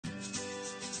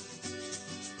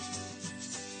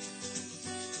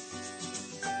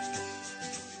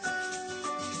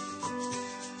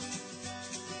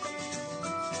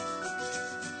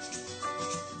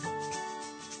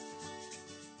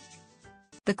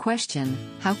The question,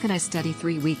 how can I study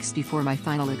 3 weeks before my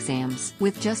final exams?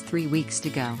 With just 3 weeks to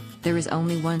go, there is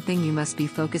only one thing you must be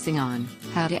focusing on: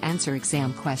 how to answer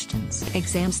exam questions.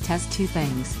 Exams test two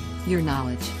things: your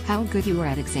knowledge, how good you are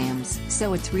at exams.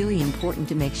 So it's really important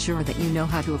to make sure that you know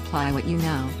how to apply what you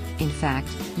know. In fact,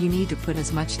 you need to put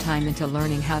as much time into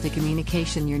learning how to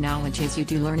communication your knowledge as you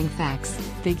do learning facts,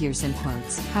 figures and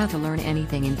quotes. How to learn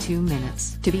anything in 2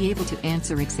 minutes. To be able to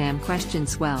answer exam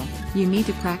questions well, you need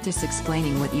to practice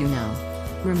explaining what you know.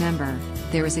 Remember,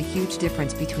 there is a huge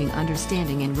difference between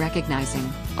understanding and recognizing.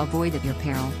 Avoid at your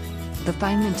peril. The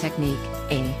Feynman technique,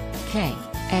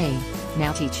 aka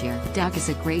Now Teach Here. DAG is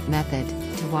a great method.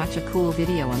 To watch a cool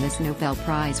video on this Nobel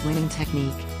Prize winning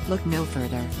technique, look no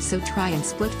further. So try and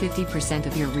split 50%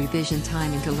 of your revision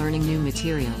time into learning new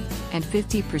material, and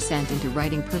 50% into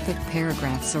writing perfect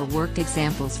paragraphs or worked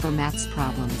examples for maths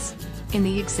problems. In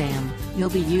the exam, you'll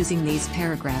be using these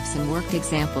paragraphs and worked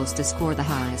examples to score the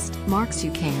highest marks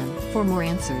you can. For more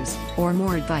answers, or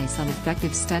more advice on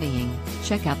effective studying,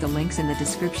 check out the links in the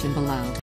description below.